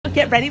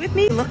get ready with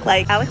me, look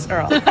like Alix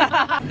Earle.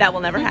 That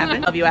will never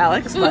happen. Love you,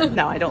 Alex, but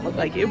no, I don't look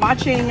like you.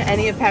 Watching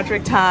any of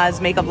Patrick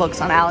Ta's makeup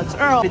looks on Alix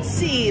Earle, you would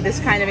see this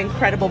kind of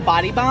incredible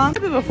body balm.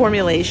 This type of a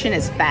formulation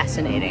is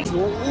fascinating. It's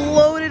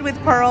loaded with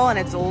pearl and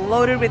it's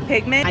loaded with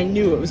pigment. I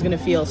knew it was gonna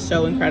feel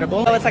so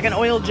incredible. So it's like an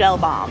oil gel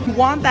balm. You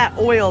want that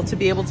oil to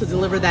be able to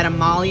deliver that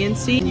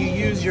emolliency. You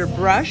use your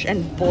brush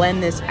and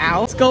blend this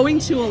out. It's going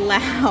to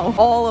allow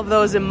all of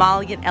those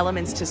emollient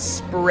elements to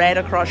spread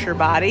across your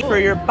body. For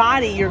your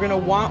body, you're gonna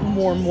want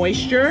more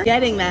moisture,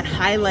 getting that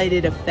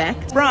highlighted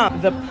effect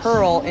from the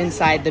pearl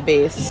inside the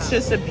base. It's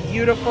just a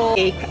beautiful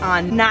take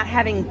on not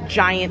having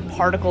giant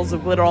particles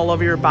of glitter all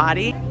over your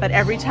body, but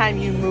every time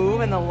you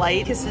move and the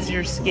light kisses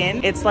your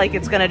skin, it's like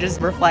it's gonna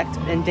just reflect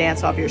and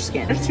dance off your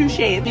skin. There's two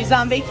shades. She's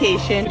on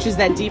Vacation, which is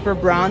that deeper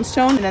bronze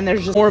tone, and then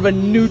there's just more of a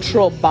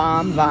neutral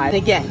balm vibe. And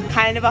again,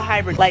 kind of a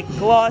hybrid, like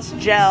gloss,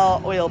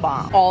 gel, oil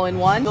balm, all in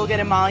one. You'll get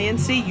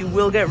emolliency, you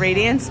will get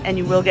radiance, and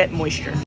you will get moisture.